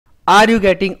Are you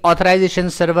getting authorization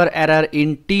server error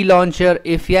in TLauncher?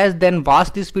 If yes, then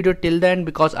watch this video till the end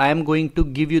because I am going to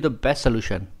give you the best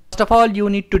solution. First of all, you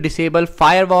need to disable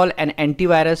firewall and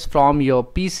antivirus from your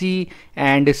PC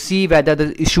and see whether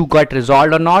the issue got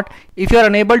resolved or not. If you are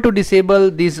unable to disable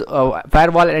this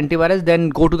firewall and antivirus, then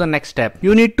go to the next step.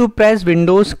 You need to press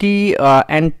Windows key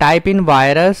and type in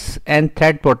virus and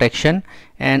threat protection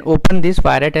and open this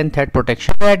virus and threat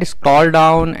protection. Scroll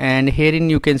down and herein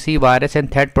you can see virus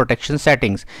and threat protection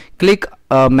settings. Click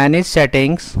manage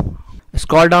settings.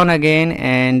 Scroll down again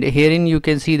and herein you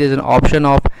can see there's an option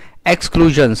of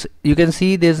exclusions. You can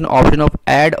see there's an option of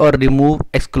add or remove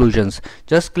exclusions.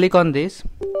 Just click on this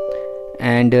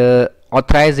and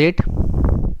authorize it.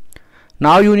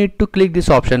 Now you need to click this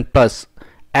option plus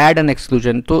add an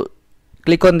exclusion. So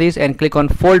click on this and click on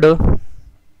folder.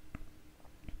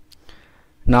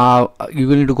 Now you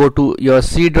will need to go to your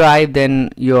C drive, then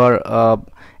your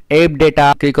app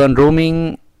data, click on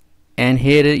roaming, and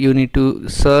here you need to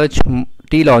search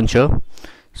TLauncher.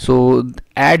 So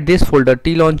add this folder,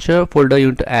 TLauncher folder you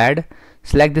need to add.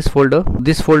 Select this folder.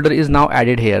 This folder is now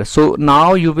added here. So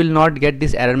now you will not get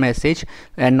this error message,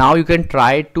 and now you can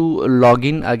try to log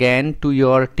in again to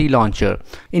your TLauncher.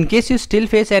 In case you still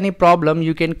face any problem,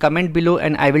 you can comment below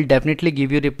and I will definitely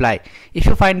give you reply. If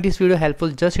you find this video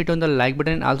helpful, just hit on the like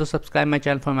button and also subscribe my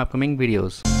channel for my upcoming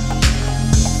videos.